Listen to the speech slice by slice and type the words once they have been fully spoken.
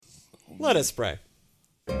Let us pray.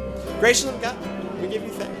 Gracious of God, we give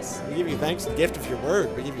you thanks. We give you thanks for the gift of your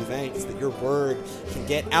word. We give you thanks that your word can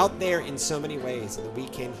get out there in so many ways and that we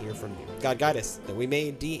can hear from you. God, guide us that we may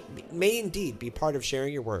indeed be part of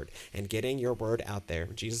sharing your word and getting your word out there.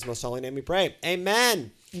 In Jesus' most holy name we pray.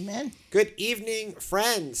 Amen. Amen. Good evening,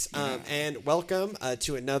 friends, and welcome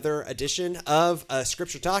to another edition of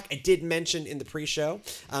Scripture Talk. I did mention in the pre-show,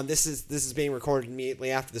 this is being recorded immediately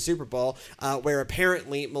after the Super Bowl, where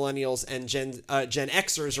apparently millennials and Gen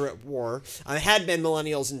Xers are at war. It had been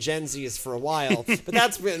millennials and Gen Zs for a while, but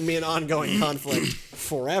that's been an ongoing conflict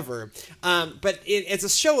forever. But it's a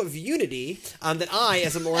show of unity that I,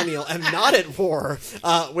 as a millennial, am not at war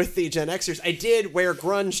with the Gen Xers. I did wear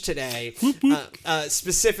grunge today,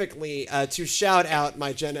 specifically to shout out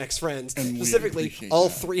my Gen X friends, and specifically all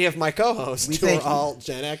three of my co-hosts who are all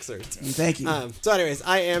Gen Xers. Thank you. So anyways,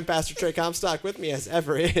 I am Pastor Trey Comstock. With me as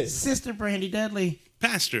ever is Sister Brandy Dudley,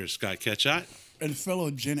 Pastor Scott Ketchot, and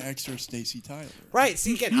fellow Gen Xer Stacy Tyler. Right.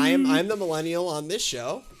 See, again, I'm the millennial on this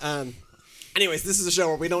show. Anyways, this is a show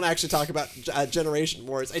where we don't actually talk about generation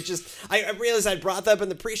wars. I realized I brought that up in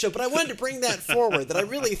the pre-show, but I wanted to bring that forward, that I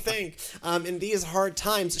really think in these hard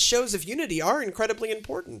times, shows of unity are incredibly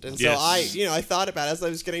important. And so yes. I thought about it as I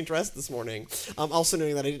was getting dressed this morning, also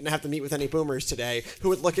knowing that I didn't have to meet with any boomers today who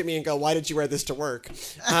would look at me and go, why did you wear this to work?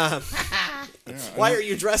 Why are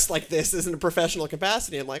you dressed like this as in a professional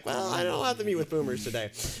capacity? I'm like, well, I don't have to meet with boomers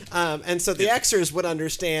today. And so the Xers would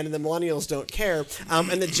understand and the millennials don't care.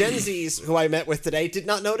 And the Gen Zs, who I met with today, did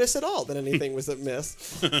not notice at all that anything was amiss.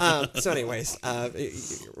 So anyways,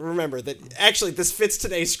 remember that actually this fits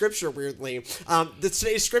today's scripture weirdly.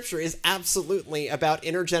 Today's scripture is absolutely about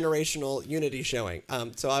intergenerational unity showing.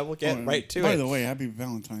 So I will get right to it. By the way, happy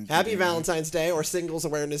Valentine's Day. Happy Valentine's Day or Singles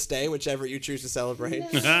Awareness Day, whichever you choose to celebrate.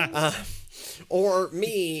 Or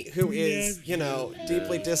me, who is,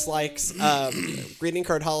 deeply dislikes greeting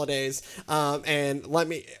card holidays, and let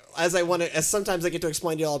me, as sometimes I get to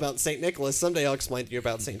explain to you all about St. Nicholas, someday I'll explain to you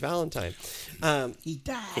about St. Valentine. He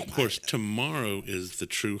died. Of course, tomorrow is the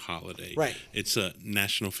true holiday. Right. It's a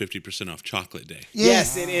National 50% Off Chocolate Day.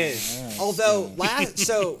 Yes, it is. Although,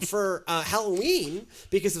 for Halloween,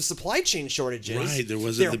 because of supply chain shortages, right, there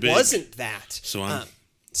wasn't that.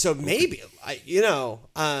 So maybe, I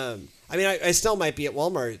still might be at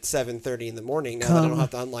Walmart at 7:30 in the morning now that I don't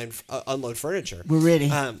have to unload furniture. We're ready.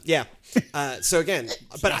 Yeah. So again,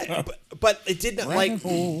 but it did not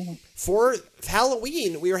for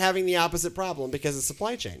Halloween we were having the opposite problem because of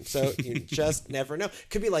supply chain. So you just never know.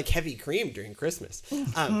 Could be like heavy cream during Christmas.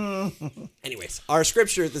 Anyways, our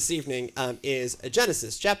scripture this evening is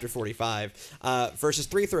Genesis chapter 45, verses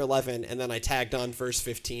 3 through 11, and then I tagged on verse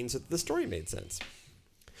 15 so that the story made sense.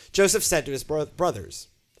 Joseph said to his brothers,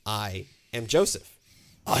 I am Joseph.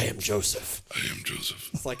 I am Joseph. I am Joseph.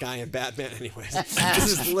 It's like I am Batman anyways.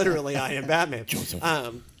 This is literally I am Batman. Joseph.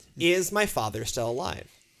 Is my father still alive?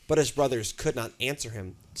 But his brothers could not answer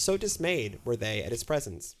him. So dismayed were they at his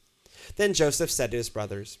presence. Then Joseph said to his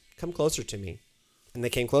brothers, come closer to me. And they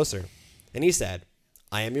came closer. And he said,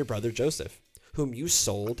 I am your brother Joseph, whom you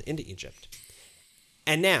sold into Egypt.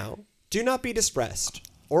 And now, do not be distressed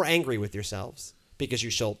or angry with yourselves, because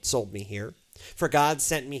you sold me here. For God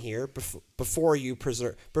sent me here before you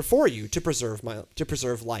to preserve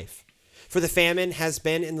life. For the famine has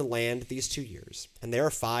been in the land these 2 years, and there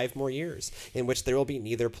are 5 more years in which there will be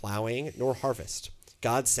neither plowing nor harvest.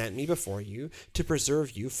 God sent me before you to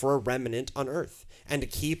preserve you for a remnant on earth, and to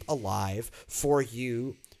keep alive for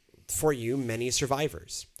you many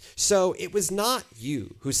survivors. So it was not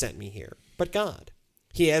you who sent me here, but God.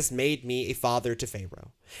 He has made me a father to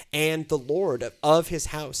Pharaoh, and the Lord of his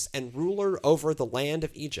house, and ruler over the land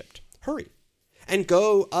of Egypt. Hurry, and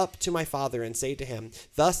go up to my father and say to him,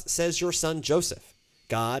 thus says your son Joseph,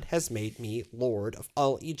 God has made me Lord of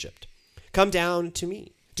all Egypt. Come down to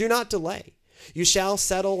me. Do not delay. You shall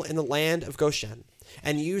settle in the land of Goshen,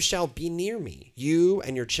 and you shall be near me, you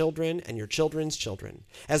and your children and your children's children,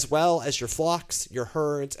 as well as your flocks, your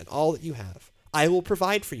herds, and all that you have. I will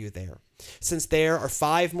provide for you there, since there are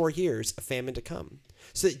 5 more years of famine to come,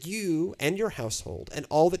 so that you and your household and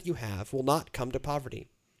all that you have will not come to poverty.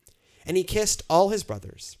 And he kissed all his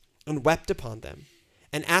brothers and wept upon them.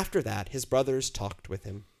 And after that, his brothers talked with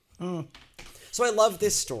him. So I love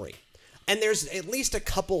this story. And there's at least a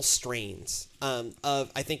couple strains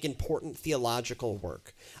of, I think, important theological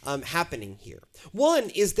work happening here. One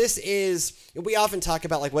is we often talk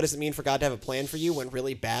about, like, what does it mean for God to have a plan for you when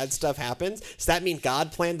really bad stuff happens? Does that mean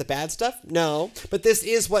God planned the bad stuff? No. But this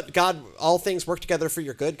is what all things work together for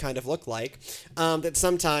your good kind of look like. That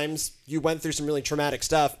sometimes you went through some really traumatic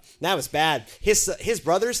stuff. That was bad. His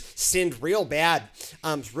brothers sinned real bad.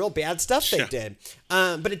 Real bad stuff they did.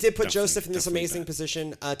 But it did put Joseph in this amazing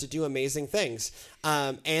position to do amazing things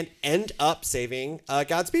and end up saving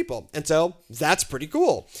God's people. And so that's pretty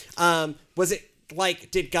cool. Was it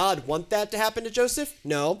like, did God want that to happen to Joseph?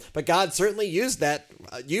 No, but God certainly used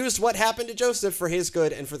what happened to Joseph for his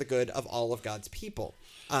good and for the good of all of God's people,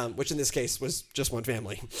 which in this case was just one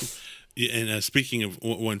family. Yeah, and speaking of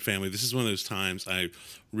one family, this is one of those times I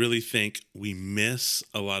really think we miss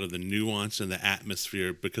a lot of the nuance and the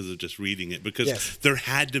atmosphere because of just reading it, because there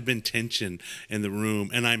had to have been tension in the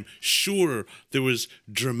room, and I'm sure there was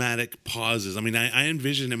dramatic pauses. I mean, I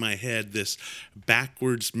envision in my head this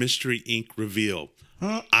backwards Mystery Inc. reveal.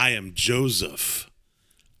 I am Joseph.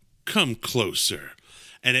 Come closer.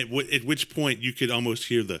 And at which point you could almost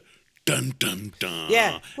hear the dun, dun, dun.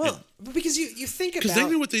 Yeah, well, because you think about... Because they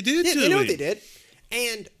knew what they did to they know him. what they did.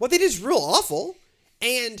 And what they did is real awful.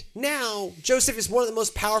 And now Joseph is one of the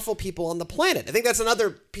most powerful people on the planet. I think that's another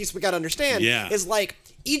piece we got to understand. Yeah. Is like,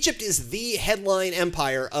 Egypt is the headline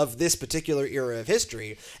empire of this particular era of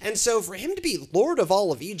history. And so for him to be Lord of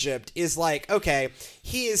all of Egypt is like, okay,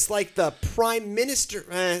 he is like the prime minister.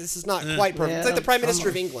 This is not quite perfect. It's like the prime minister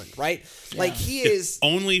of England, right? Yeah. Like he is...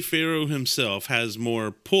 Only Pharaoh himself has more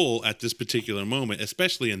pull at this particular moment,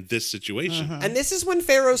 especially in this situation. And this is when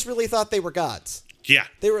pharaohs really thought they were gods. Yeah.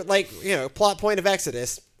 They were like, plot point of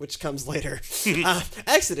Exodus, which comes later.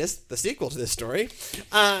 Exodus, the sequel to this story,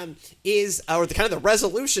 or the kind of the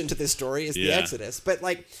resolution to this story is the Exodus. But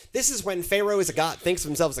like, this is when Pharaoh is a god, thinks of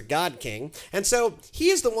himself as a god king. And so he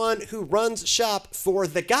is the one who runs shop for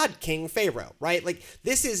the god king Pharaoh, right? Like,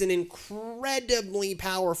 this is an incredibly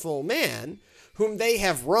powerful man whom they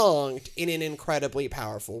have wronged in an incredibly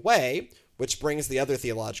powerful way. Which brings the other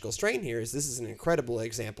theological strain here is this is an incredible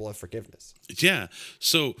example of forgiveness. Yeah.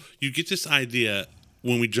 So you get this idea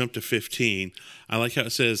when we jump to 15. I like how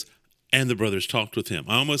it says, and the brothers talked with him.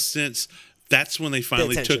 I almost sense that's when they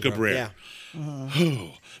finally took a breath. Yeah.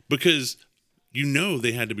 Because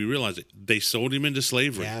they had to be realizing they sold him into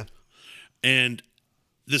slavery. Yeah. And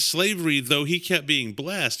the slavery, though he kept being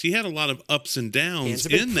blessed, he had a lot of ups and downs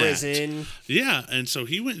in that. Prison. Yeah. And so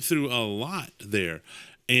he went through a lot there.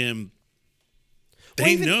 And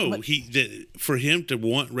they that for him to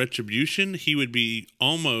want retribution, he would be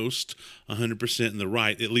almost 100% in the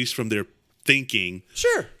right, at least from their thinking.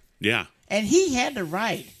 Sure. Yeah. And he had the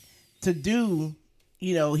right to do,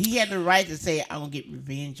 he had the right to say, I'm going to get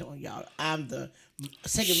revenge on y'all. I'm the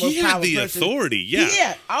second most powerful person. He had the authority, yeah.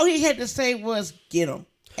 Yeah. All he had to say was, get him.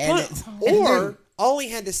 All he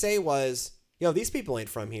had to say was, these people ain't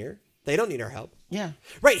from here. They don't need our help. Yeah.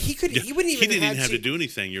 Right. He wouldn't even He didn't have to do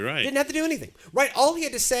anything. You're right. Didn't have to do anything. Right. All he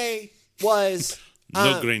had to say was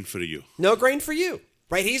no grain for you. No grain for you.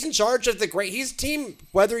 Right. He's in charge of the grain. He's team,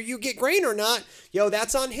 whether you get grain or not,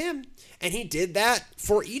 that's on him. And he did that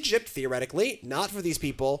for Egypt, theoretically, not for these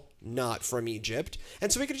people, not from Egypt.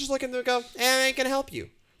 And so we could just look at them and go, I ain't going to help you.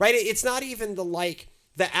 Right. It's not even the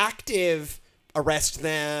active arrest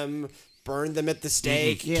them, burn them at the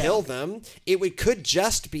stake, kill them. It could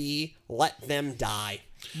just be let them die.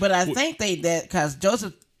 But I think because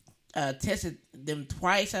Joseph tested them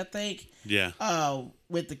twice, I think. Yeah.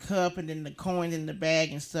 With the cup and then the coin in the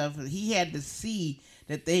bag and stuff. He had to see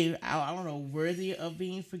that they, I don't know, worthy of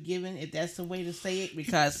being forgiven, if that's the way to say it,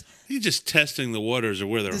 because... He's just testing the waters of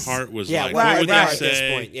where their heart was like. What would they say? At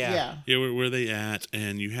this point, yeah, where they at?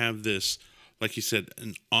 And you have this, like you said,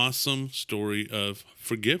 an awesome story of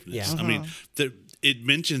forgiveness. Yeah. I mean, it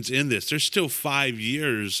mentions in this, there's still 5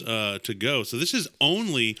 years to go. So this is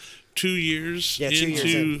only 2 years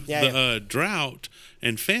into the drought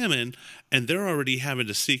and famine, and they're already having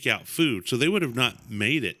to seek out food. So they would have not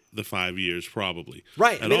made it the 5 years probably.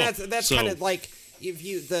 Right. I mean, that's kind of like, if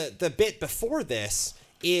you the bit before this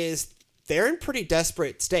is they're in pretty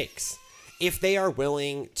desperate stakes. If they are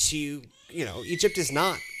willing to, Egypt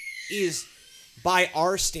is by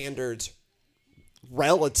our standards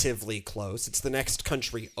relatively close. It's the next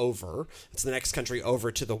country over. It's the next country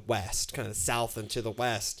over to the west, kind of south and to the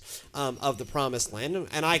west of the Promised Land.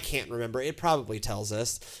 And I can't remember. It probably tells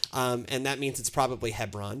us, and that means it's probably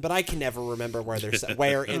Hebron. But I can never remember where they're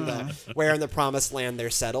where in the Promised Land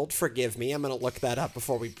they're settled. Forgive me. I'm going to look that up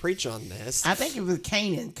before we preach on this. I think it was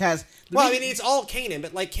Canaan, because it's all Canaan,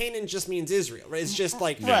 but like Canaan just means Israel. Right? It's just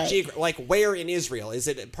like like where in Israel? Is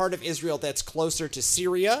it part of Israel that's closer to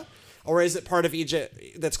Syria? Or is it part of Egypt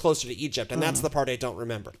that's closer to Egypt? And that's the part I don't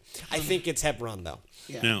remember. I think it's Hebron, though.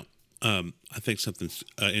 Yeah. Now, I think something's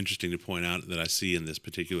interesting to point out that I see in this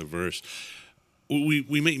particular verse.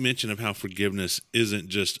 We make mention of how forgiveness isn't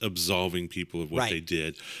just absolving people of what they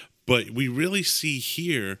did, but we really see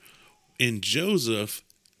here in Joseph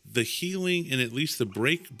the healing and at least the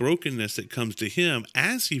brokenness that comes to him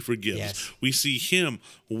as he forgives. Yes. We see him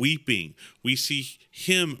weeping. We see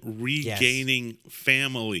him regaining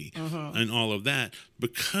family and all of that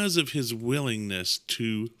because of his willingness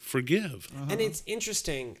to forgive. And it's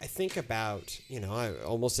interesting, I think about,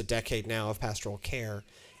 almost a decade now of pastoral care,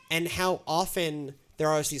 and how often there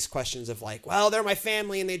are these questions of like, well, they're my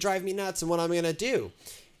family and they drive me nuts and what I'm going to do.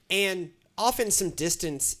 And often some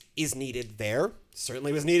distance is needed there.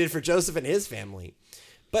 Certainly was needed for Joseph and his family.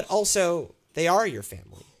 But also, they are your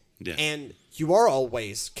family. Yeah. And you are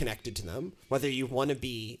always connected to them, whether you want to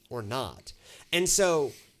be or not. And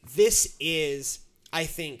so this is, I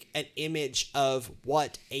think, an image of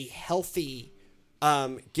what a healthy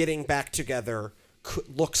getting back together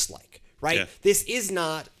looks like, right? Yeah. This is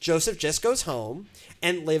not Joseph just goes home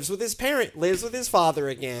and lives with his father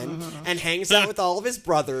again, and hangs out with all of his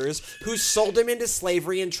brothers who sold him into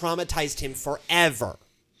slavery and traumatized him forever.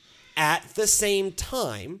 At the same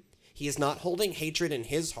time, he is not holding hatred in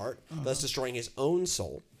his heart, thus destroying his own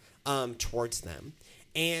soul towards them.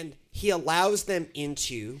 And he allows them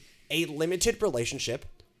into a limited relationship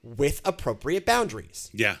with appropriate boundaries.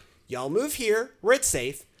 Yeah. Y'all move here where it's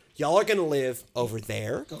safe. Y'all are going to live over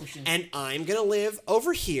there, and I'm going to live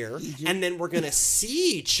over here, and then we're going to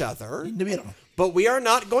see each other, in the middle. But we are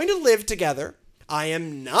not going to live together. I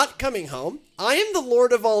am not coming home. I am the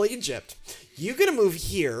Lord of all Egypt. You're going to move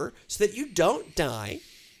here so that you don't die.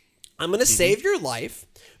 I'm going to save your life,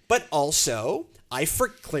 but also I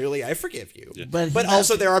forgive you. Yeah. But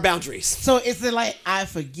also there are boundaries. So it's like I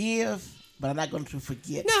forgive, but I'm not going to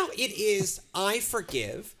forget. No, it is I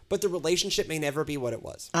forgive, but the relationship may never be what it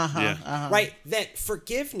was. Right? That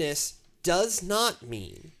forgiveness does not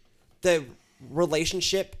mean the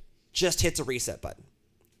relationship just hits a reset button.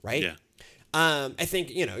 Right? Yeah. I think,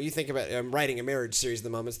 you think about, I'm writing a marriage series at the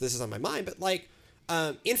moment, so this is on my mind, but like,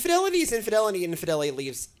 infidelity is infidelity, and infidelity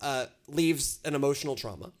leaves an emotional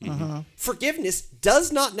trauma. Forgiveness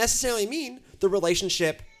does not necessarily mean the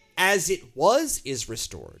relationship as it was is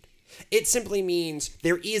restored. It simply means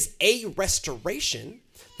there is a restoration,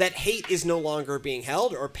 that hate is no longer being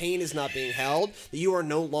held, or pain is not being held, that you are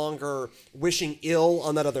no longer wishing ill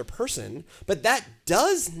on that other person. But that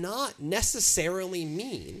does not necessarily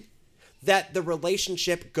mean that the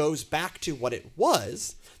relationship goes back to what it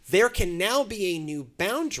was. There can now be a new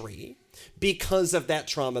boundary because of that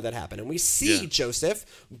trauma that happened. And we see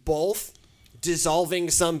Joseph both dissolving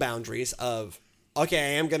some boundaries of, okay,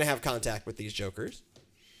 I am going to have contact with these jokers.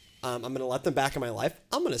 I'm going to let them back in my life.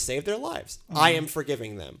 I'm going to save their lives. I am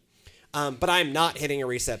forgiving them. But I'm not hitting a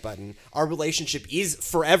reset button. Our relationship is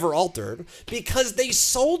forever altered because they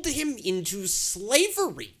sold him into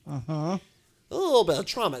slavery. A little bit of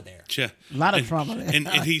trauma there. Yeah. A lot of trauma there. And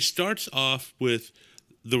he starts off with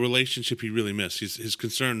the relationship he really missed. His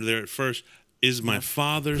concern there at first, is my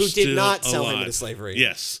father who still did not sell alive? Him into slavery.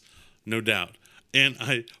 Yes, no doubt. And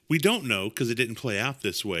we don't know because it didn't play out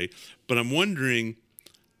this way. But I'm wondering,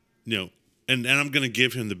 and I'm going to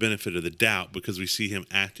give him the benefit of the doubt because we see him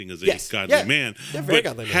acting as a godly man. They're very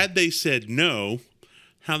godly man. Had they said no,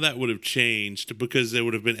 how that would have changed, because there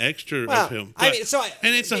would have been extra of him. But,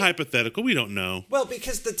 and it's a hypothetical. We don't know. Well,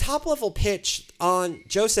 because the top level pitch on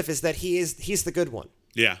Joseph is that he's the good one.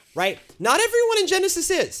 Yeah. Right? Not everyone in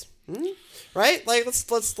Genesis is. Right? Like let's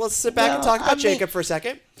sit back and talk about Jacob for a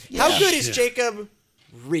second. Yeah. How good is Jacob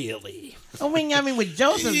really? I mean, with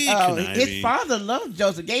Joseph, his father loved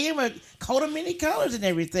Joseph, gave him a coat of many colors and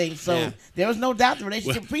everything. So there was no doubt the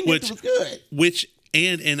relationship between them was good.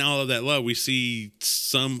 And all of that love, we see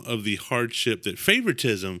some of the hardship that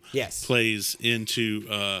favoritism plays into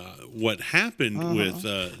what happened with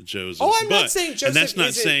Joseph. Oh, I'm not saying Joseph, and that's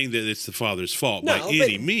not saying that it's the father's fault by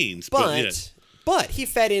any means. But he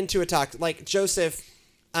fed into a toxic, like Joseph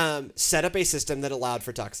set up a system that allowed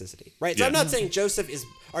for toxicity, right? So I'm not saying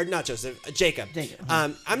Jacob.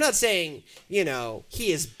 I'm not saying,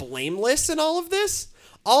 he is blameless in all of this.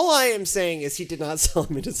 All I am saying is he did not sell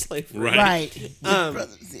him into slavery. Right. And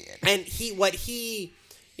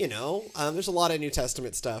there's a lot of New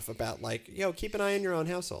Testament stuff about keep an eye on your own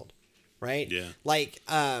household. Right? Yeah.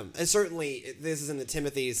 And certainly this is in the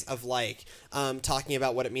Timothy's of talking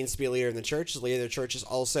about what it means to be a leader in the church. The leader of the church is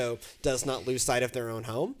also does not lose sight of their own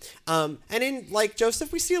home. And in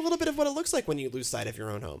Joseph, we see a little bit of what it looks like when you lose sight of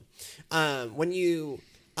your own home. When you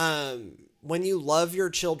love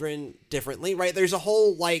your children differently, right? There's a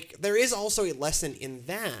whole there is also a lesson in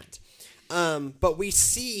that. But we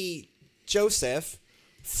see Joseph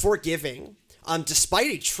forgiving. Despite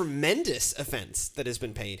a tremendous offense that has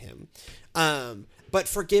been paid him, but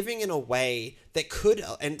forgiving in a way that could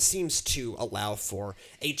and seems to allow for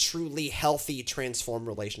a truly healthy, transformed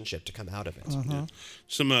relationship to come out of it. Yeah.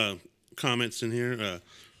 Some comments in here.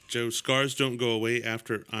 Joe, scars don't go away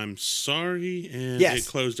after I'm sorry, and it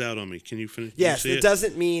closed out on me. Can you finish? Yes, it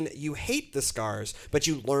doesn't mean you hate the scars, but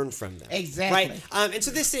you learn from them. Exactly. Right? And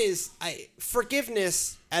so this is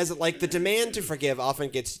forgiveness as the demand to forgive often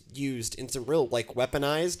gets used in some real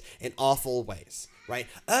weaponized and awful ways, right?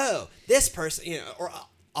 Oh, this person, or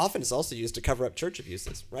often it's also used to cover up church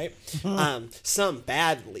abuses, right? Some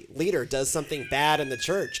bad leader does something bad in the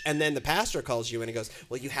church, and then the pastor calls you and he goes,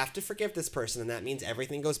 well, you have to forgive this person, and that means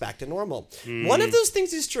everything goes back to normal. One of those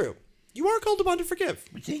things is true. You are called upon to forgive.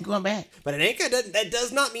 But you ain't going back. But it ain't that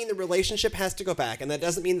does not mean the relationship has to go back, and that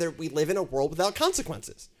doesn't mean that we live in a world without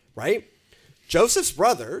consequences, right? Joseph's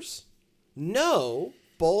brothers know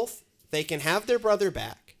both they can have their brother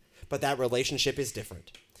back, but that relationship is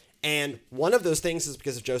different. And one of those things is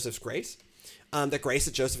because of Joseph's grace, the grace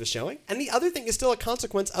that Joseph is showing. And the other thing is still a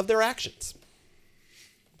consequence of their actions.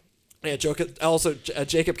 Yeah,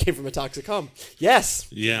 Jacob came from a toxic home. Yes.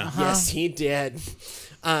 Yeah. Uh-huh. Yes, he did.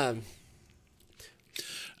 And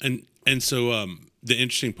so the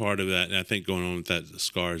interesting part of that, and I think going on with that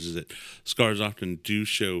scars, is that scars often do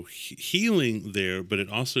show healing there, but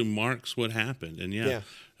it also marks what happened. And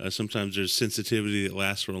sometimes there's sensitivity that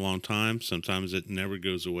lasts for a long time. Sometimes it never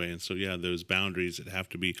goes away. And so, those boundaries that have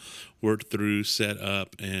to be worked through, set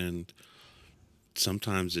up, and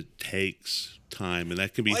sometimes it takes time. And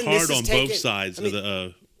that can be hard on both sides of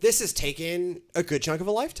the... This has taken a good chunk of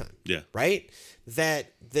a lifetime. Yeah. Right?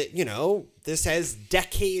 That this has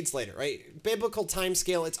decades later, right? Biblical time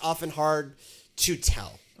scale, it's often hard to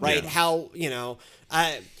tell, right? Yeah. How,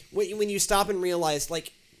 when you stop and realize,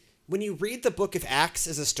 when you read the book of Acts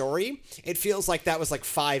as a story, it feels like that was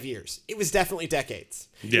 5 years. It was definitely decades.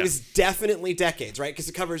 Yeah. It was definitely decades, right? Because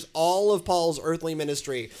it covers all of Paul's earthly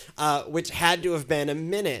ministry, which had to have been a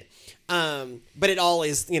minute. But it all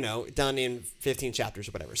is, done in 15 chapters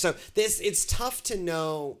or whatever. So it's tough to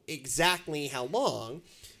know exactly how long,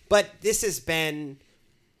 but this has been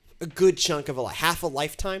a good chunk of half a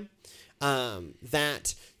lifetime,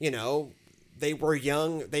 that, they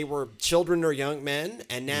were children or young men,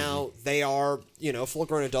 and now they are,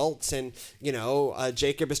 full-grown adults, and,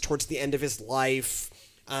 Jacob is towards the end of his life.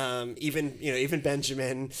 Even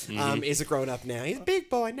Benjamin is a grown-up now. He's a big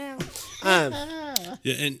boy now.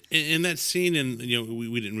 And in that scene, and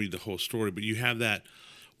we didn't read the whole story, but you have that.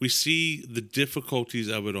 We see the difficulties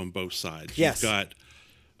of it on both sides. Yes. You've got,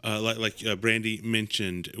 like Brandy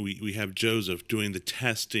mentioned, we have Joseph doing the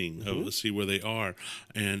testing of see where they are,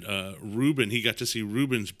 and Reuben. He got to see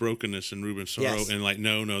Reuben's brokenness and Reuben's sorrow, and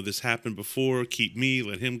no, this happened before. Keep me,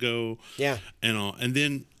 let him go. Yeah, and all. And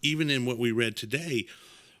then even in what we read today,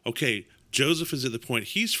 okay, Joseph is at the point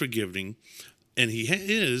he's forgiving, and he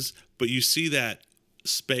is, but you see that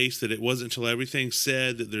space that it wasn't until everything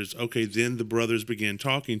said that there's then the brothers began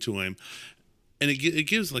talking to him, and it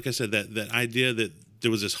gives, like I said, that idea that there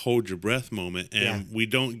was this hold your breath moment, and we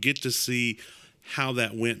don't get to see how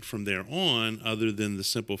that went from there on, other than the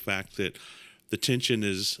simple fact that the tension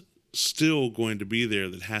is still going to be there,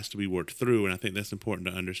 that has to be worked through. And I think that's important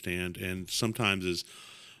to understand. And sometimes is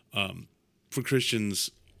for Christians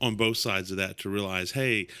on both sides of that to realize,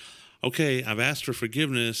 hey, okay, I've asked for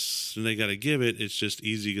forgiveness and they got to give it. It's just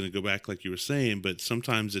easy going to go back like you were saying, but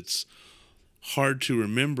sometimes it's hard to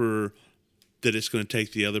remember that it's going to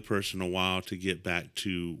take the other person a while to get back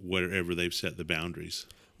to wherever they've set the boundaries.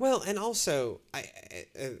 Well, and also, I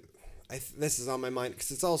this is on my mind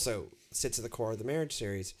because it's also sits at the core of the marriage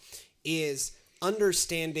series, is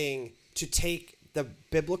understanding to take the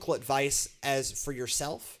biblical advice as for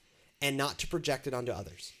yourself and not to project it onto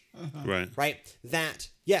others. Right. Right? That,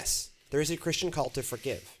 yes, there is a Christian call to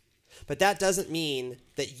forgive, But that doesn't mean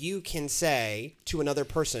that you can say to another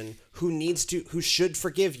person who should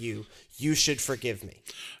forgive you, you should forgive me.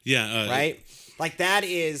 Yeah. Right? Like that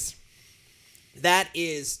is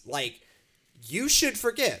like, you should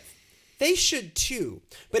forgive. They should too.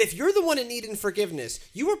 But if you're the one in need in forgiveness,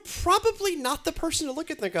 you are probably not the person to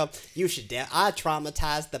look at them and go, I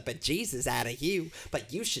traumatized the bejesus out of you,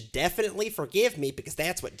 but you should definitely forgive me because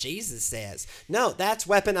that's what Jesus says. No, that's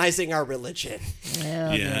weaponizing our religion.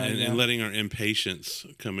 And letting our impatience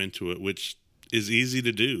come into it, which is easy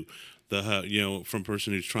to do. From a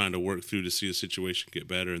person who's trying to work through to see a situation get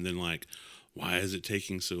better, and then like, why is it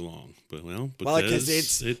taking so long? But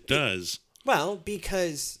because it does. Well,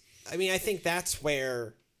 because I think that's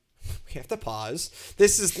where we have to pause.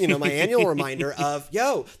 This is, my annual reminder of,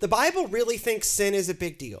 the Bible really thinks sin is a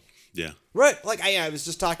big deal. Yeah. Right. Like I was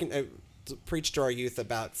just talking, preach to our youth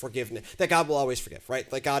about forgiveness, that God will always forgive, right?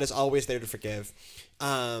 Like God is always there to forgive.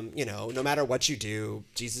 No matter what you do,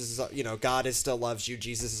 Jesus is, God is still loves you.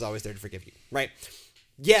 Jesus is always there to forgive you, right?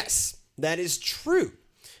 Yes, that is true.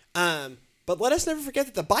 But let us never forget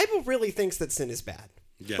that the Bible really thinks that sin is bad.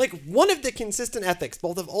 Yeah. Like one of the consistent ethics,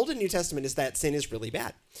 both of Old and New Testament, is that sin is really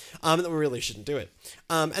bad, and that we really shouldn't do it,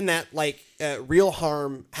 and that real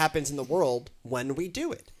harm happens in the world when we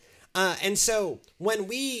do it. And so when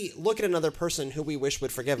we look at another person who we wish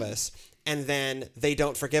would forgive us, and then they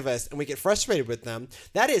don't forgive us, and we get frustrated with them,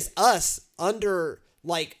 that is us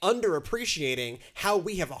underappreciating how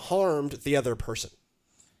we have harmed the other person.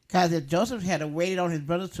 Because if Joseph had waited on his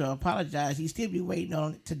brothers to apologize, he'd still be waiting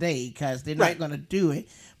on it today because they're not going to do it.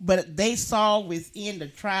 But they saw within the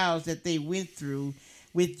trials that they went through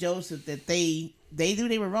with Joseph that they knew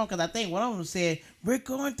they were wrong. Because I think one of them said, we're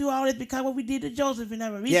going through all this because of what we did to Joseph.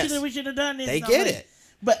 And we should have done this. They get it.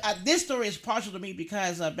 But this story is partial to me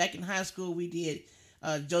because back in high school we did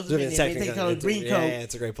Joseph and the Green Coat. Yeah,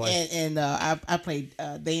 it's a great play. And I played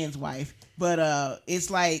Dan's wife. But it's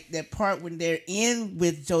like that part when they're in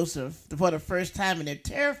with Joseph for the first time and they're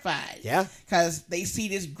terrified. Yeah. Because they see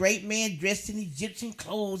this great man dressed in Egyptian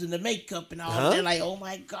clothes and the makeup and all. And they're like, oh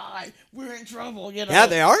my God, we're in trouble. Yeah,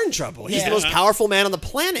 they are in trouble. He's the most powerful man on the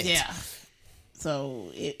planet. Yeah. So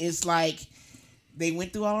it's like they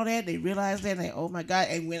went through all of that. They realized that. Like, oh my God.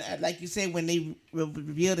 And when, like you said, when they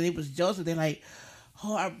revealed that it was Joseph, they're like,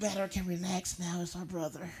 oh, our brother can relax now. It's our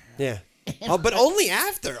brother. Yeah. But only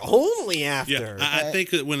after. Yeah, I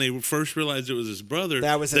think that when they first realized it was his brother,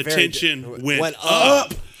 the tension went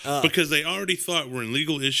up. Because they already thought we're in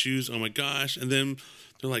legal issues. Oh my gosh. And then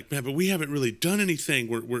they're like, man, but we haven't really done anything.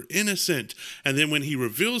 We're innocent. And then when he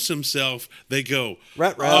reveals himself, they go,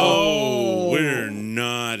 oh, we're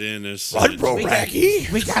not innocent.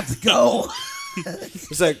 We got to go.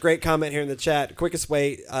 There's a great comment here in the chat. Quickest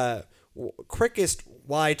way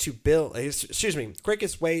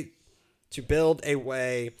to build a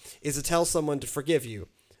way is to tell someone to forgive you.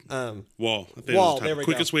 Wall. There we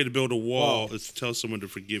Quickest go. way to build a wall is to tell someone to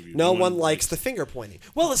forgive you. No one likes the finger pointing.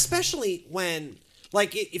 Well, especially when,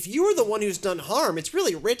 if you are the one who's done harm, it's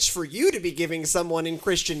really rich for you to be giving someone in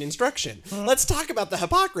Christian instruction. Let's talk about the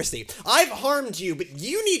hypocrisy. I've harmed you, but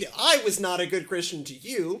I was not a good Christian to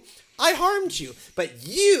you. I harmed you, but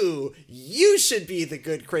you should be the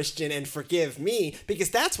good Christian and forgive me, because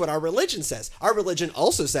that's what our religion says. Our religion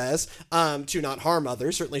also says to not harm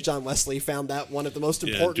others. Certainly John Wesley found that one of the most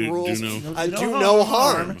important rules. Do no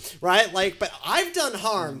harm, right? But I've done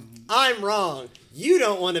harm. I'm wrong. You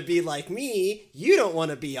don't want to be like me. You don't want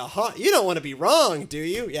to be you don't want to be wrong, do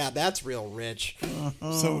you? Yeah, that's real rich.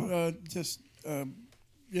 So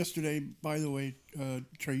yesterday, by the way,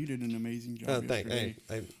 Trey, you did an amazing job yesterday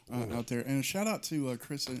out there. And a shout out to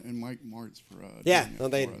Chris and Mike Martz for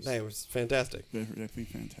it was fantastic. Definitely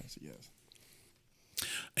fantastic, yes.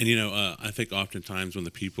 And, I think oftentimes when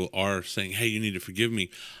the people are saying, hey, you need to forgive me,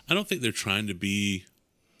 I don't think they're trying to be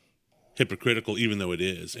hypocritical, even though it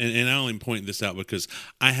is. And I only point this out because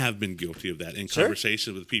I have been guilty of that in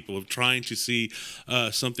conversations with people, of trying to see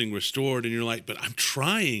something restored, and you're like, but I'm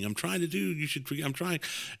trying to do, you should forgive, I'm trying.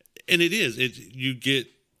 And it is, you get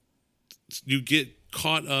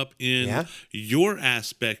caught up in your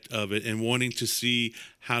aspect of it and wanting to see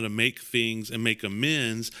how to make things and make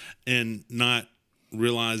amends, and not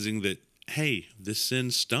realizing that, hey, this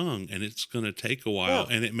sin stung and it's going to take a while,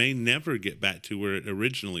 and it may never get back to where it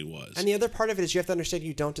originally was. And the other part of it is you have to understand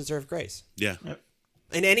you don't deserve grace. Yeah.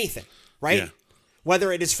 In anything, right? Yeah.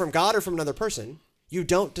 Whether it is from God or from another person, you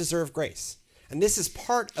don't deserve grace. And this is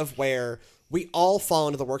part of where we all fall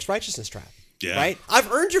into the works righteousness trap. Yeah. Right? I've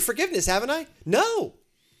earned your forgiveness, haven't I? No,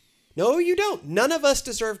 you don't. None of us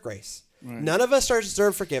deserve grace. Right. None of us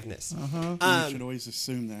deserve forgiveness. We should always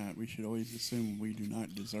assume that. We should always assume we do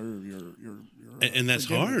not deserve your and that's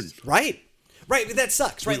hard. Right. That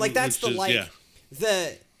sucks. Right. Like that's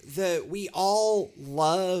we all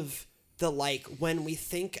love when we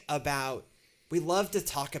think about. We love to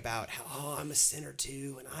talk about how, I'm a sinner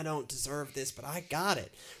too, and I don't deserve this, but I got it,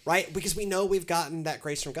 right? Because we know we've gotten that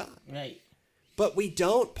grace from God. Right. But we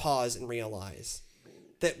don't pause and realize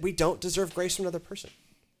that we don't deserve grace from another person,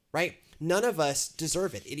 right? None of us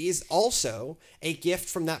deserve it. It is also a gift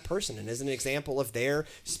from that person and is an example of their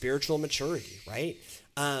spiritual maturity, right?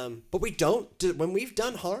 But we don't, when we've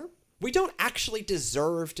done harm, we don't actually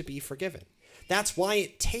deserve to be forgiven. That's why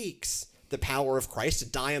it takes the power of Christ to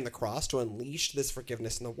die on the cross to unleash this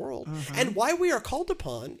forgiveness in the world, and why we are called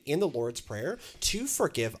upon in the Lord's Prayer to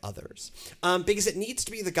forgive others, because it needs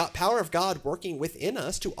to be the power of God working within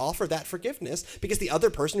us to offer that forgiveness, because the other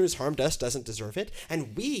person who's harmed us doesn't deserve it,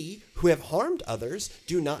 and we who have harmed others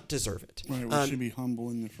do not deserve it. Right, we should be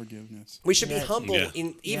humble in the forgiveness. We should be humble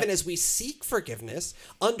even as we seek forgiveness,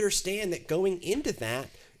 understand that going into that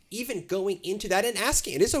and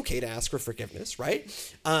asking, it is okay to ask for forgiveness,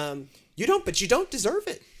 right? You don't deserve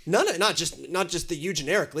it. Not just the you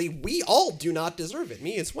generically. We all do not deserve it.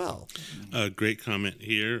 Me as well. Great comment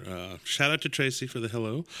here. Shout out to Tracy for the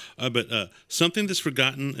hello. But something that's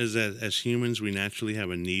forgotten is that as humans, we naturally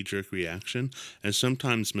have a knee-jerk reaction, and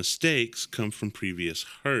sometimes mistakes come from previous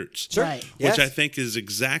hurts. Sure. Right. Which I think is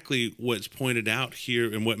exactly what's pointed out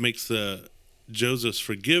here, and what makes Joseph's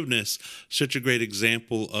forgiveness such a great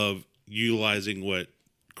example of utilizing what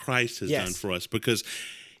Christ has done for us, because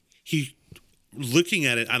looking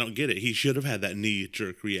at it, I don't get it. He should have had that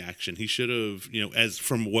knee-jerk reaction. He should have, as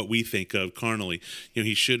from what we think of carnally,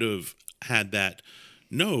 he should have had that,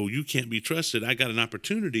 no, you can't be trusted. I got an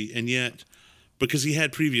opportunity. And yet, because he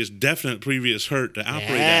had definite previous hurt to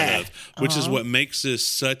operate out of, which is what makes this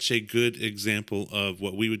such a good example of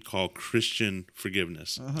what we would call Christian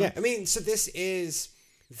forgiveness. Yeah, I mean, so this is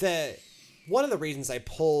one of the reasons I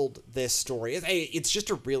pulled this story. It's just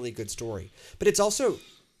a really good story, but it's also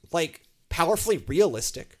powerfully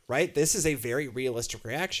realistic, right? This is a very realistic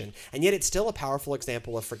reaction, and yet it's still a powerful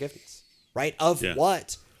example of forgiveness, right?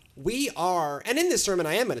 What we are, and in this sermon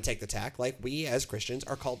I am going to take the tack, we as Christians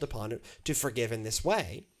are called upon to forgive in this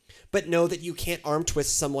way, but know that you can't arm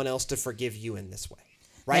twist someone else to forgive you in this way,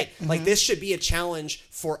 right? This should be a challenge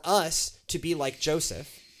for us to be like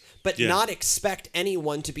Joseph, but not expect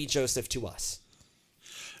anyone to be Joseph to us.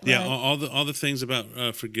 Yeah, right. all the things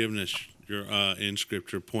about forgiveness in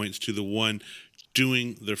Scripture points to the one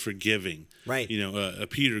doing the forgiving. Right.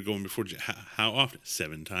 Peter going before, how often?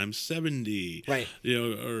 7 times 70. Right.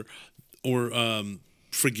 Or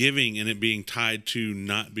forgiving and it being tied to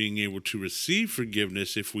not being able to receive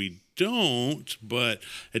forgiveness if we don't, but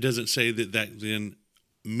it doesn't say that then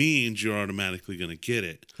means you're automatically going to get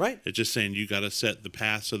it. Right. It's just saying you got to set the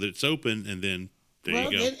path so that it's open, and then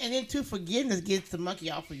there you go. And then too, forgiveness gets the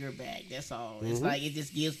monkey off of your back. That's all. It's like it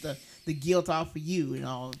just gets the guilt off of you and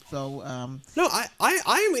all. So no, I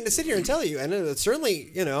am going to sit here and tell you, and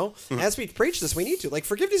certainly as we preach this, we need to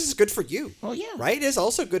forgiveness is good for you. Oh yeah, right. It is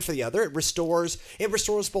also good for the other. It restores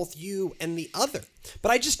both you and the other.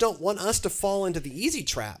 But I just don't want us to fall into the easy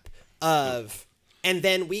trap of, and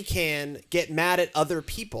then we can get mad at other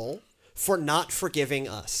people for not forgiving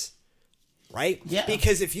us. Right? Yeah.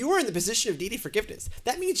 Because if you are in the position of needing forgiveness,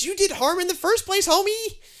 that means you did harm in the first place,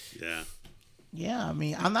 homie. Yeah. Yeah, I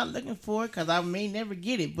mean, I'm not looking for it because I may never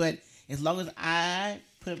get it, but as long as I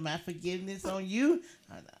put my forgiveness on you,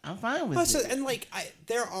 I'm fine with it. And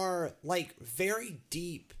there are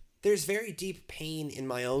there's very deep pain in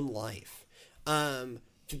my own life,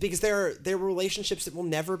 because there are relationships that will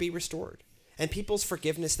never be restored. And people's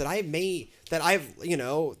forgiveness the harm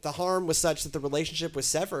was such that the relationship was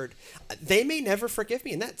severed, they may never forgive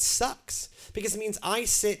me. And that sucks, because it means I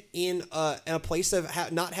sit in a place of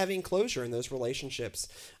not having closure in those relationships.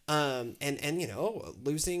 And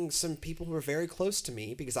losing some people who are very close to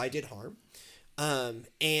me because I did harm.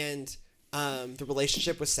 And the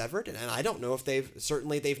relationship was severed. And I don't know if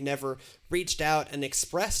they've never reached out and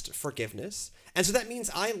expressed forgiveness. And so that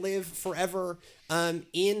means I live forever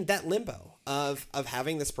in that limbo of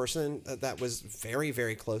having this person that was very,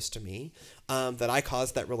 very close to me, that I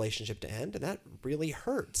caused that relationship to end, and that really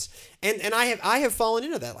hurts. And I have fallen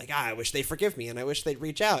into that. I wish they forgive me, and I wish they'd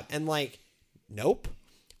reach out. And nope,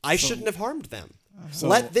 I shouldn't have harmed them.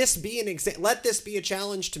 Let this be let this be a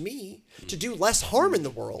challenge to me to do less harm in the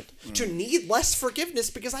world, to need less forgiveness,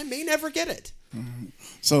 because I may never get it.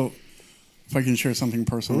 So, if I can share something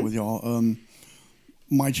personal with y'all,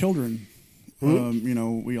 my children,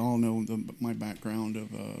 we all know my background of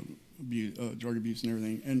drug abuse and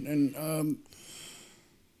everything. And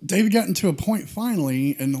they've gotten to a point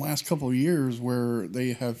finally in the last couple of years where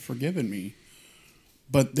they have forgiven me.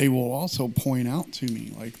 But they will also point out to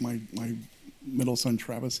me, like my middle son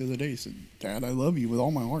Travis the other day said, "Dad, I love you with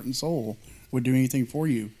all my heart and soul. Would do anything for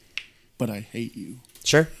you, but I hate you."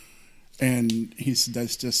 Sure. And he said,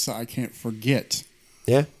 "That's just I can't forget."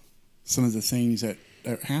 Yeah. Some of the things that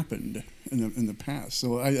happened in the past.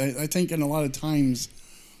 So I think in a lot of times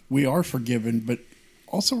we are forgiven, but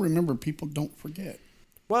also remember people don't forget.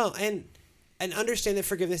 Well, and understand that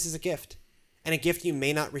forgiveness is a gift, and a gift you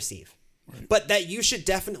may not receive. Right. But that you should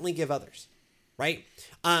definitely give others, right?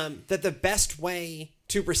 That the best way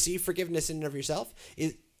to receive forgiveness in and of yourself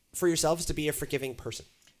is to be a forgiving person.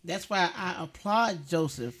 That's why I applaud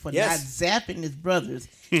Joseph for not zapping his brothers.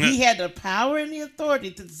 He had the power and the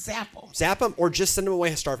authority to zap them. Zap them or just send them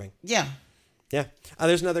away starving. Yeah. Yeah.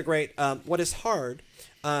 There's another great, what is hard,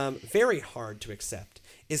 very hard to accept,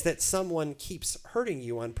 is that someone keeps hurting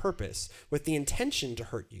you on purpose with the intention to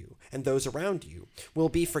hurt you, and those around you will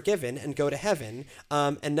be forgiven and go to heaven,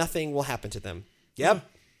 and nothing will happen to them. Yep.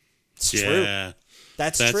 It's true.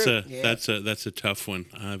 That's true. That's a tough one.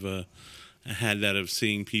 I've had that of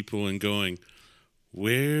seeing people and going,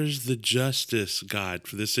 where's the justice, God,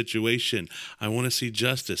 for this situation? I want to see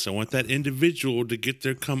justice. I want that individual to get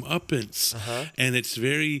their comeuppance. And it's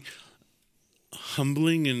very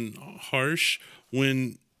humbling and harsh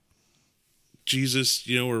when Jesus,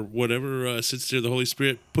 or whatever sits there, the Holy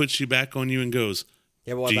Spirit puts you back on you and goes,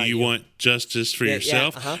 do you want justice for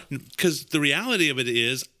yourself? Because the reality of it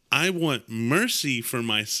is, I want mercy for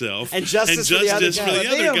myself and justice for the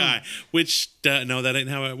other guy. Which, no, that ain't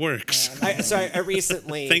how it works. I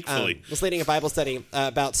recently Thankfully. Was leading a Bible study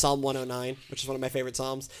about Psalm 109, which is one of my favorite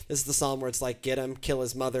Psalms. This is the Psalm where it's like, get him, kill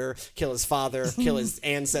his mother, kill his father, kill his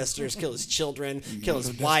ancestors, kill his children, kill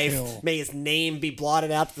his wife. May his name be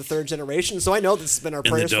blotted out to the third generation. So I know this has been our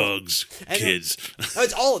prayers. And the dogs, kids.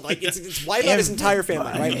 It's all like it's wipe out his entire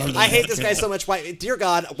family, right? I hate this guy so much. Dear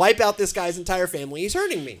God, wipe out this guy's entire family. He's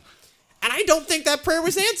hurting me. And I don't think that prayer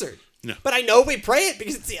was answered. No. But I know we pray it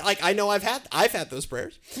because it's like I know I've had those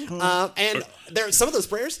prayers, and some of those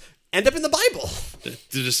prayers end up in the Bible.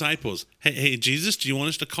 The disciples, hey Jesus, do you want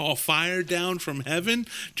us to call fire down from heaven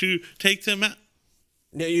to take them out?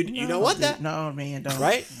 No, you don't want that. No, man, don't.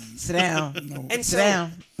 Right? Sit down. And sit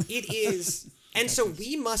down. It is, and so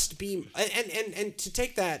we must be, and to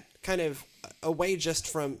take that kind of away just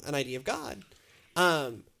from an idea of God,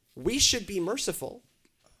 we should be merciful.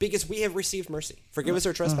 Because we have received mercy. Forgive us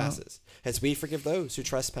our trespasses, as we forgive those who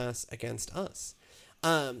trespass against us.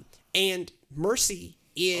 And mercy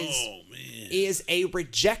is a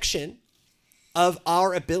rejection of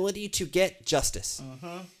our ability to get justice.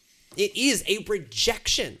 It is a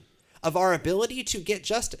rejection of our ability to get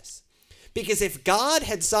justice. Because if God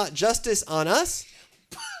had sought justice on us,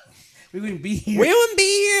 we wouldn't be here. We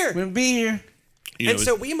wouldn't be here. And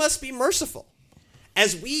so we must be merciful.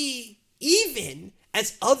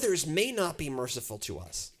 As others may not be merciful to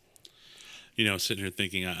us. Sitting here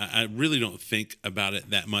thinking, I really don't think about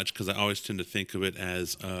it that much because I always tend to think of it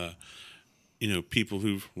as, people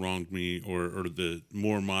who've wronged me or the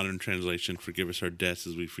more modern translation, forgive us our debts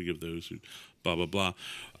as we forgive those who blah, blah, blah.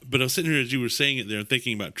 But I was sitting here as you were saying it there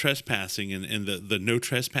thinking about trespassing and the no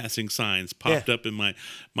trespassing signs popped up in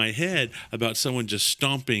my head about someone just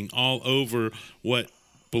stomping all over what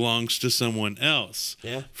belongs to someone else.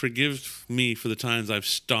 Yeah. Forgive me for the times I've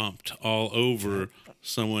stomped all over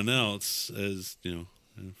someone else, as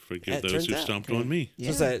forgive those who stomped on me.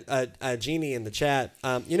 Yeah. So there's a genie in the chat.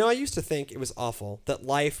 I used to think it was awful that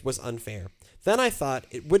life was unfair. Then I thought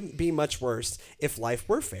it wouldn't be much worse if life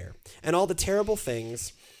were fair, and all the terrible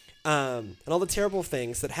things.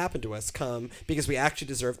 that happen to us come because we actually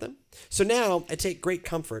deserve them. So now I take great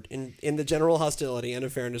comfort in the general hostility and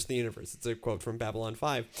unfairness of the universe. It's a quote from Babylon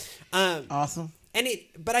 5. Awesome.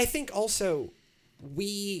 But I think also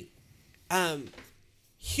we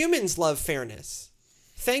humans love fairness.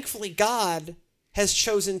 Thankfully, God has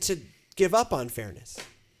chosen to give up on fairness,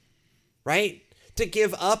 right? To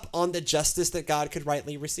give up on the justice that God could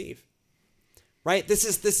rightly receive. Right?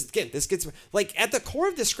 This gets like at the core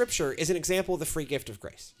of the scripture is an example of the free gift of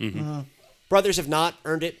grace. Brothers have not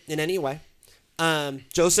earned it in any way.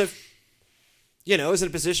 Joseph, is in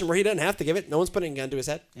a position where he doesn't have to give it. No one's putting a gun to his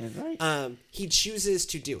head. Right. He chooses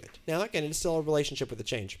to do it. Now, again, it's still a relationship with a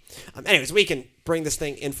change. Anyways, we can bring this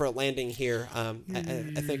thing in for a landing here. I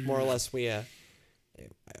think more or less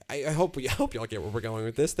I hope y'all get where we're going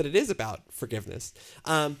with this, that it is about forgiveness.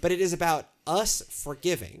 But it is about us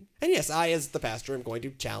forgiving. And yes, I, as the pastor, am going to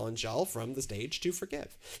challenge y'all from the stage to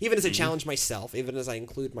forgive. Even as I challenge myself, even as I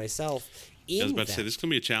include myself in I was about to that. say, this is going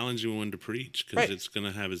to be a challenging one to preach because it's going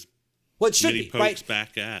to have as many pokes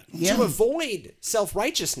back at. Yeah. To avoid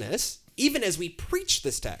self-righteousness, even as we preach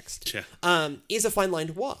this text, is a fine line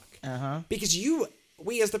to walk. Because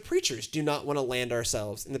we as the preachers do not want to land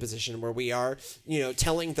ourselves in the position where we are,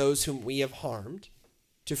 telling those whom we have harmed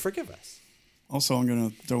to forgive us. Also, I'm going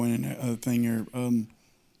to throw in a thing here.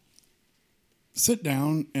 Sit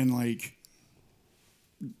down and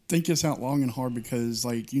think this out long and hard, because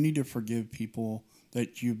you need to forgive people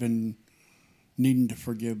that you've been needing to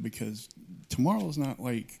forgive, because tomorrow is not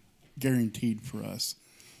guaranteed for us.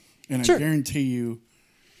 And I guarantee you,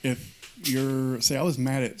 if I was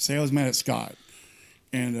mad at Scott,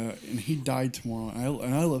 and he died tomorrow,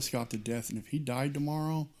 and I love Scott to death, and if he died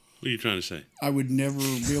tomorrow, what are you trying to say? I would never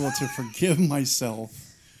be able to forgive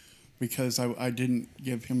myself because I didn't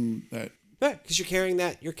give him that. Right, because you're carrying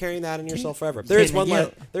that in yourself forever. There is one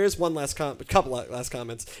couple last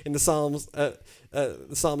comments in the Psalms. The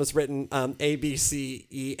psalm is written A, B, C,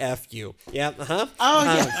 E, F, U. Yeah,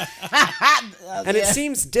 and it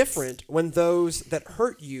seems different when those that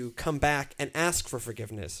hurt you come back and ask for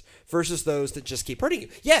forgiveness versus those that just keep hurting you.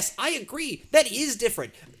 Yes, I agree. That is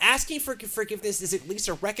different. Asking for forgiveness is at least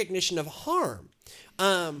a recognition of harm.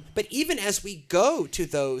 But even as we go to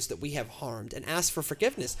those that we have harmed and ask for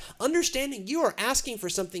forgiveness, understanding you are asking for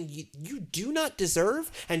something you do not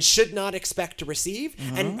deserve and should not expect to receive,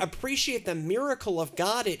 and appreciate the miracle of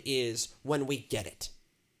God it is when we get it,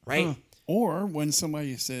 right? Or when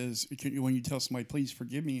somebody says, when you tell somebody, please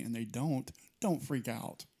forgive me, and they don't freak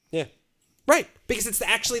out. Yeah. Right, because it's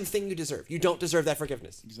actually the thing you deserve. You don't deserve that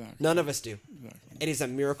forgiveness. Exactly. None of us do. Exactly. It is a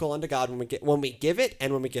miracle unto God when we give it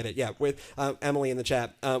and when we get it. Yeah, with Emily in the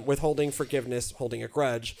chat, withholding forgiveness, holding a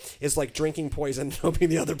grudge is like drinking poison and hoping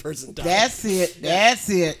the other person dies. That's it. Yeah. That's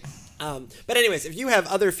it. But anyways, if you have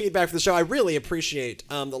other feedback for the show, I really appreciate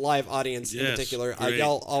the live audience in particular.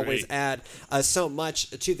 Y'all always add so much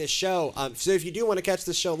to this show. So if you do want to catch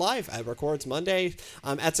this show live, it records Monday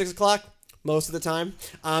at 6 o'clock. Most of the time,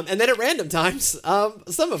 and then at random times,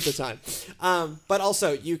 some of the time. But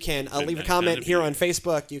also, you can leave a comment here on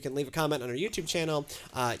Facebook. You can leave a comment on our YouTube channel.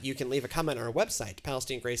 You can leave a comment on our website,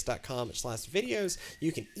 PalestineGrace.com/videos.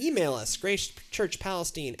 You can email us,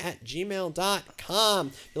 gracechurchpalestine@gmail.com.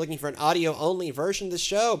 If you're looking for an audio-only version of the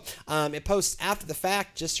show, it posts after the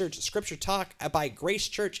fact. Just search Scripture Talk by Grace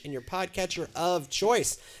Church in your podcatcher of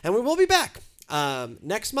choice. And we will be back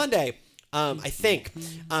next Monday. I think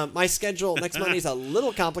my schedule next Monday is a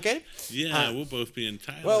little complicated. Yeah, we'll both be in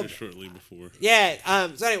Tyler shortly before. Yeah.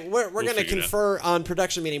 So anyway, we're going to confer on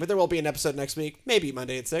production meeting, but there will be an episode next week. Maybe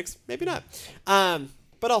Monday at 6, maybe not.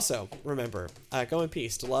 But also remember, go in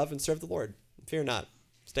peace to love and serve the Lord. Fear not.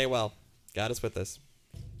 Stay well. God is with us.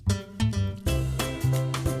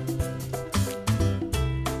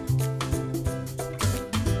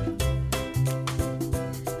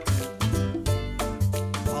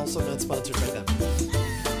 Also not sponsored by them.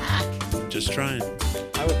 Just trying.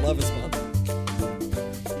 I would love a sponsor.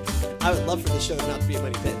 I would love for the show not to be a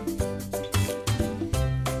money pit.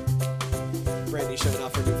 Brandy showing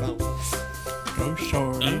off her new phone. Go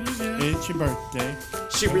shorty. It's your birthday.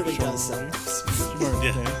 She really does sell. It's your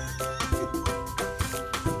birthday.